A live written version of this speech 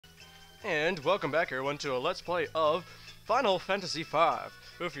And welcome back everyone to a Let's Play of Final Fantasy V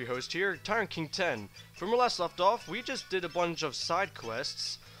with your host here, Tyrant King 10. From where last left off, we just did a bunch of side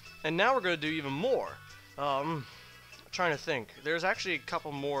quests, and now we're going to do even more. Trying to think. There's actually a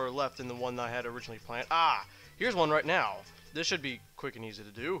couple more left than the one that I had originally planned. Ah, here's one right now. This should be quick and easy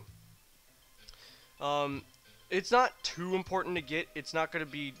to do. It's not too important to get. It's not going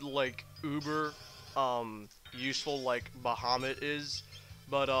to be like uber useful like Bahamut is,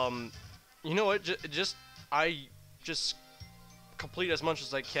 but you know what? I just complete as much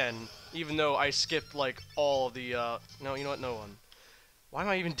as I can, even though I skipped like all of the no, you know what? No one. Why am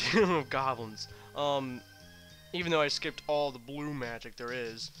I even dealing with goblins? Even though I skipped all the blue magic there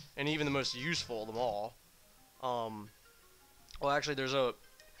is, and even the most useful of them all. Well, actually, there's a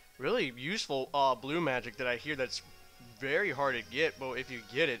really useful blue magic that I hear that's very hard to get, but if you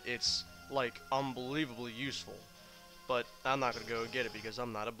get it, it's like unbelievably useful. But I'm not gonna go get it because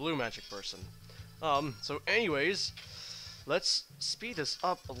I'm not a blue magic person. So anyways, let's speed this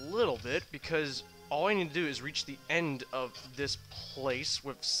up a little bit because all I need to do is reach the end of this place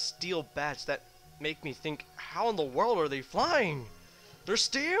with steel bats that make me think, how in the world are they flying? They're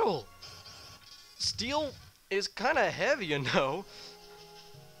steel! Steel is kinda heavy, you know.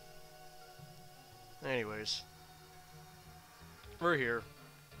 Anyways. We're here.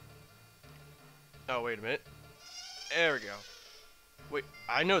 Oh, wait a minute. There we go. Wait,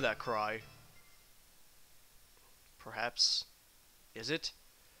 I know that cry. Perhaps. Is it?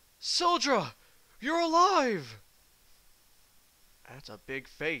 Sildra! You're alive! That's a big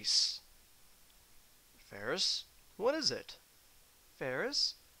face. Ferris? What is it?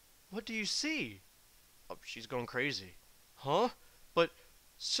 Ferris? What do you see? Oh, she's going crazy. Huh? But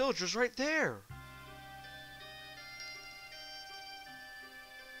Sildra's right there.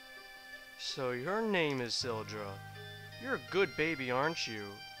 So your name is Sildra. You're a good baby, aren't you?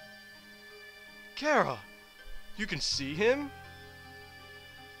 Kara! You can see him?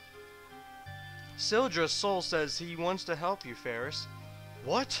 Sildra's soul says he wants to help you, Ferris.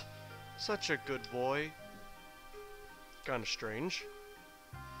 What? Such a good boy. Kinda strange.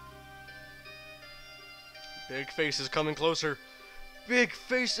 Big face is coming closer. Big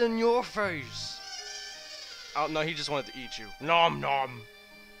face in your face! Oh, no, he just wanted to eat you. Nom nom!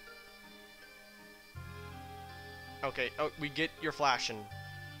 Okay, oh, we get your flashing.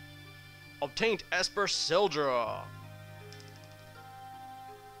 Obtained Esper Sildra!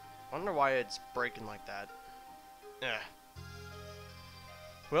 Wonder why it's breaking like that.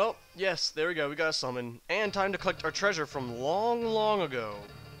 Well, yes, there we go, we got a summon. And time to collect our treasure from long, long ago.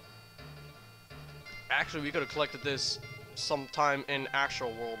 Actually, we could have collected this sometime in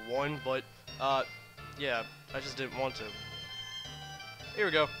actual World 1, but, yeah, I just didn't want to. Here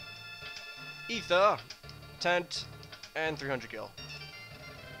we go. Ether, tent, and 300 gil.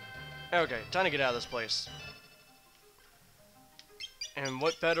 Okay, time to get out of this place. And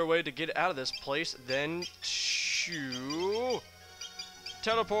what better way to get out of this place than to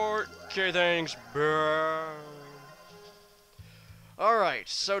teleport, carry things, burn. Alright,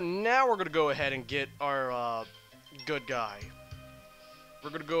 so now we're gonna go ahead and get our good guy. We're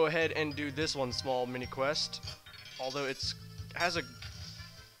gonna go ahead and do this one small mini quest, although it's has a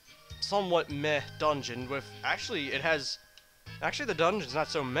somewhat meh dungeon with actually the dungeon's not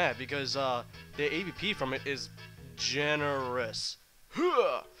so meh because the AVP from it is generous.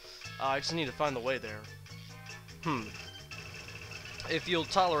 I just need to find the way there. If you'll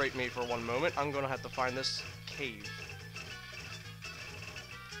tolerate me for one moment, I'm gonna have to find this cave.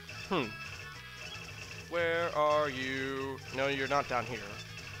 Where are you? No, you're not down here.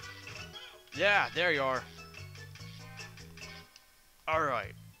 Yeah, there you are.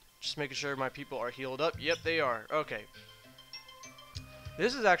 Alright. Just making sure my people are healed up. Yep, they are. Okay.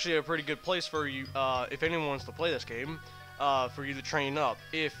 This is actually a pretty good place for you, if anyone wants to play this game, for you to train up.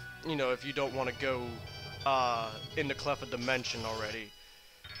 If, you know, if you don't want to go, in the Cleft Dimension already.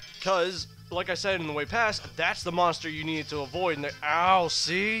 Because, like I said in the way past, that's the monster you needed to avoid. And ow,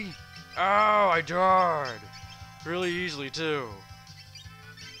 see? Ow, I died. Really easily, too.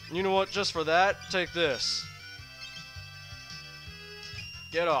 You know what? Just for that, take this.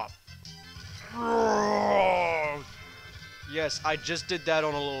 Get up. Yes, I just did that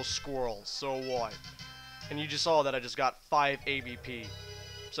on a little squirrel, so what? And you just saw that I just got 5 AVP.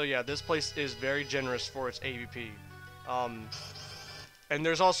 So yeah, this place is very generous for its AVP. And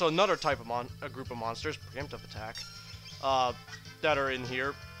there's also another type of a group of monsters, preemptive attack, that are in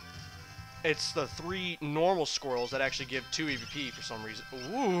here. It's the 3 normal squirrels that actually give 2 AVP for some reason.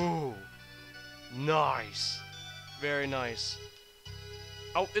 Ooh! Nice! Very nice.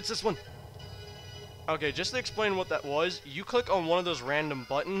 Oh, it's this one! Okay, just to explain what that was, you click on one of those random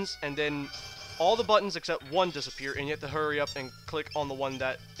buttons, and then all the buttons except one disappear, and you have to hurry up and click on the one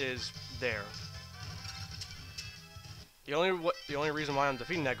that is there. The only reason why I'm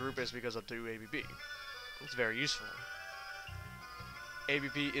defeating that group is because of 2 ABP. It's very useful.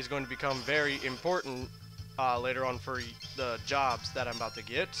 ABP is going to become very important later on for the jobs that I'm about to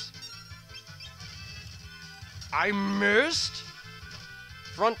get. I missed?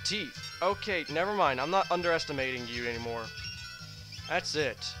 Front teeth. Okay, never mind. I'm not underestimating you anymore. That's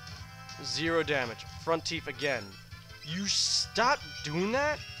it. 0 damage. Front teeth again. You stop doing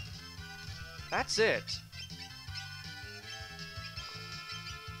that? That's it.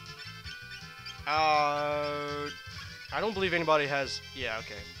 I don't believe anybody has... Yeah,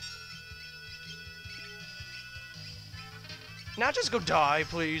 okay. Now just go die,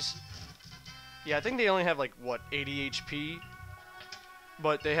 please. Yeah, I think they only have, like, what, 80 HP?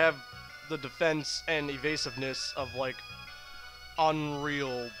 But they have the defense and evasiveness of, like,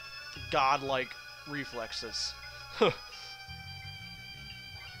 unreal, godlike reflexes.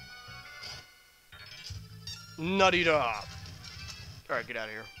 Nutty dog. Alright, get out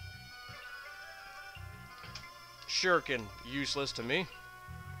of here. Shuriken, useless to me.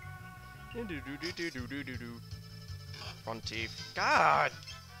 Front teeth. God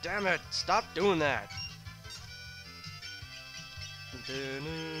damn it, stop doing that.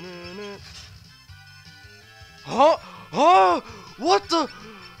 Huh? Huh? What the?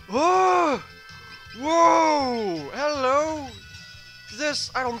 Oh! Whoa! Hello?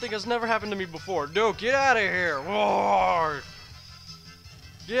 This, I don't think has never happened to me before. No, get out of here. Whoa!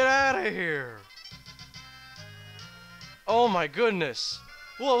 Get out of here. Oh my goodness.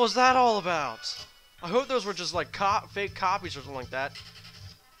 What was that all about? I hope those were just like fake copies or something like that.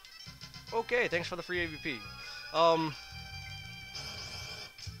 Okay, thanks for the free AVP.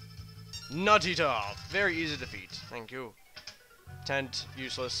 Nutty Top. Very easy to defeat. Thank you. Tent,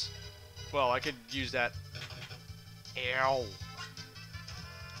 useless. Well, I could use that. Ow.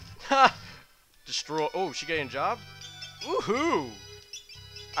 Ha! Destroy. Oh, she getting a job? Woohoo!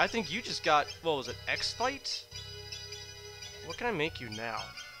 I think you just got, what was it, X-Fight? What can I make you now?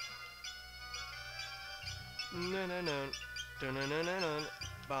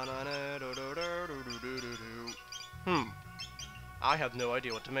 I have no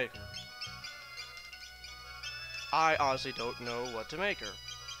idea what to make her. I honestly don't know what to make her.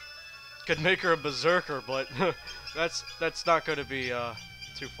 Could make her a berserker, but that's not going to be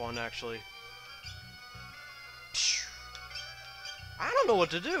too fun actually. I don't know what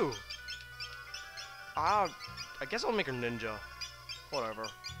to do. I guess I'll make her ninja. Whatever.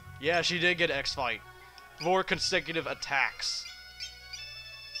 Yeah, she did get X-Fight. 4 consecutive attacks.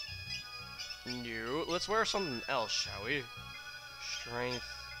 No, let's wear something else, shall we? Strength.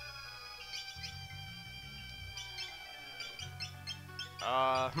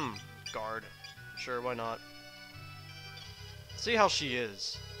 Guard. Sure, why not? See how she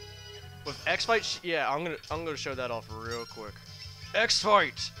is. With X-Fight, yeah, I'm gonna show that off real quick.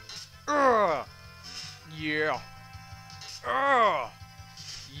 X-Fight! Yeah! Yeah!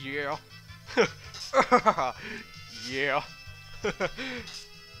 Yeah! Yeah!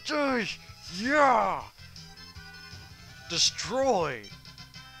 Yeah! Destroyed!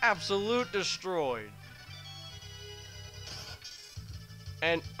 Absolute destroyed!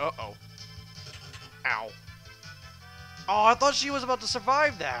 And, uh-oh. Ow. Oh, I thought she was about to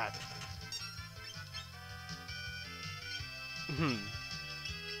survive that!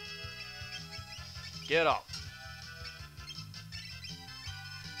 Get up.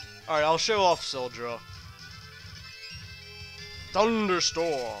 Alright, I'll show off Sildra.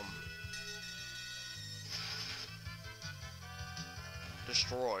 Thunderstorm.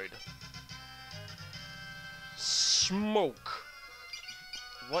 Destroyed. Smoke.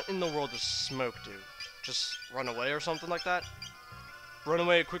 What in the world does smoke do? Just run away or something like that? Run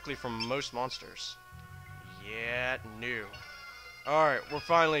away quickly from most monsters. Yeah, no. Alright, we're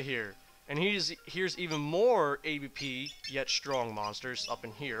finally here. And here's even more ABP, yet strong monsters up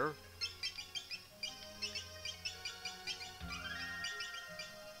in here.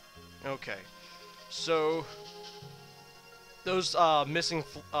 Okay. So, those missing,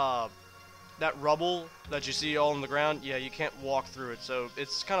 that rubble that you see all on the ground, yeah, you can't walk through it, so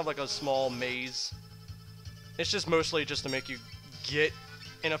it's kind of like a small maze. It's just mostly just to make you get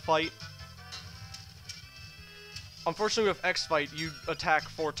in a fight. Unfortunately, with X-Fight, you attack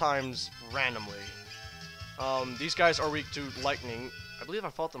 4 times randomly. These guys are weak to lightning. I believe I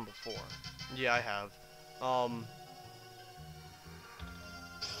fought them before. Yeah, I have.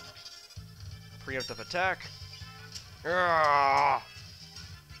 Preemptive attack.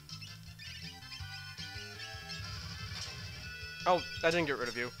 Oh, that didn't get rid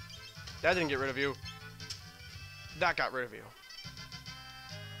of you. That didn't get rid of you. That got rid of you.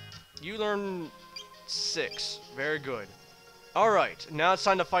 You learned 6. Very good. Alright, now it's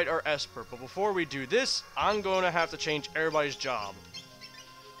time to fight our Esper. But before we do this, I'm going to have to change everybody's job.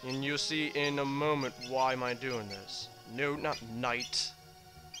 And you'll see in a moment why am I doing this. No, not Knight.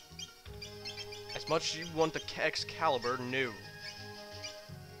 As much as you want the Excalibur, no.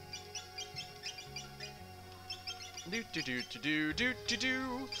 Do do do do do do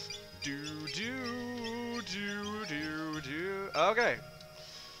do do do do do do. Okay.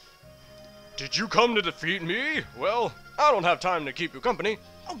 Did you come to defeat me? Well, I don't have time to keep you company.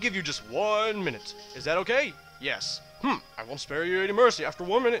 I'll give you just 1 minute. Is that okay? Yes. I won't spare you any mercy after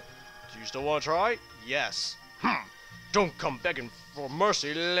 1 minute. Do you still want to try? Yes. Don't come begging for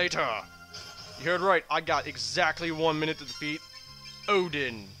mercy later. You heard right. I got exactly 1 minute to defeat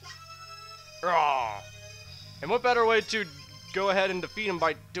Odin. Rawr. And what better way to go ahead and defeat him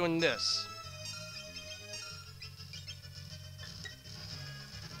by doing this?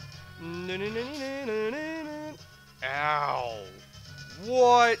 Ow.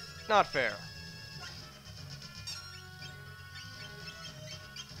 What? Not fair.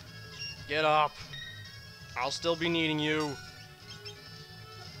 Get up. I'll still be needing you.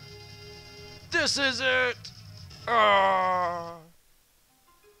 This is it!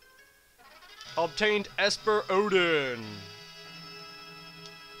 Obtained Esper Odin.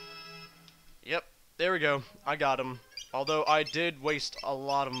 Yep, there we go. I got him. Although I did waste a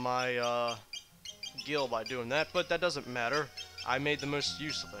lot of my gil by doing that, but that doesn't matter. I made the most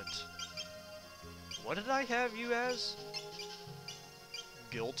use of it. What did I have you as?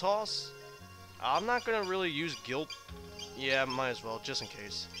 Gil toss? I'm not gonna really use gil. Yeah, might as well, just in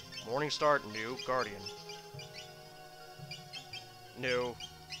case. Morning start, new guardian. No.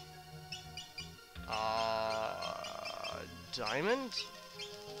 Diamond?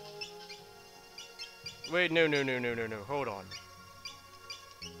 Wait, no, hold on.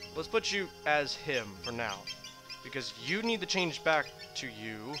 Let's put you as him for now. Because you need to change back to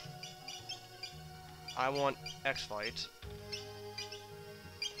you. I want X-Fight.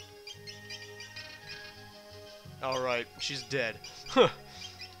 Alright, she's dead.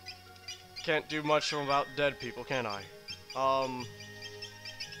 Can't do much about dead people, can I?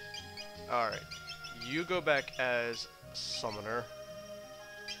 Alright. You go back as Summoner.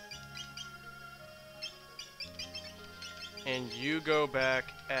 And you go back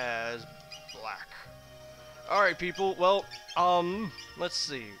as Black. Alright, people. Well, let's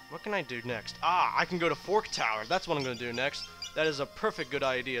see. What can I do next? I can go to Fork Tower. That's what I'm going to do next. That is a perfect good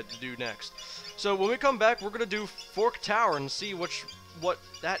idea to do next. So when we come back, we're going to do Fork Tower and see what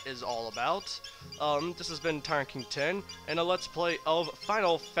that is all about. This has been Tyrant King 10 and a Let's Play of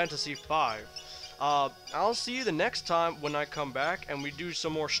Final Fantasy V. I'll see you the next time when I come back and we do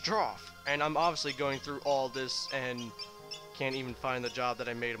some more Stroff. And I'm obviously going through all this and can't even find the job that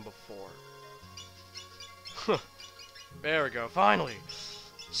I made him before. There we go, finally.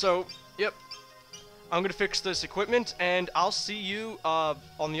 So, yep. I'm gonna fix this equipment and I'll see you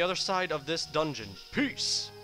on the other side of this dungeon. Peace!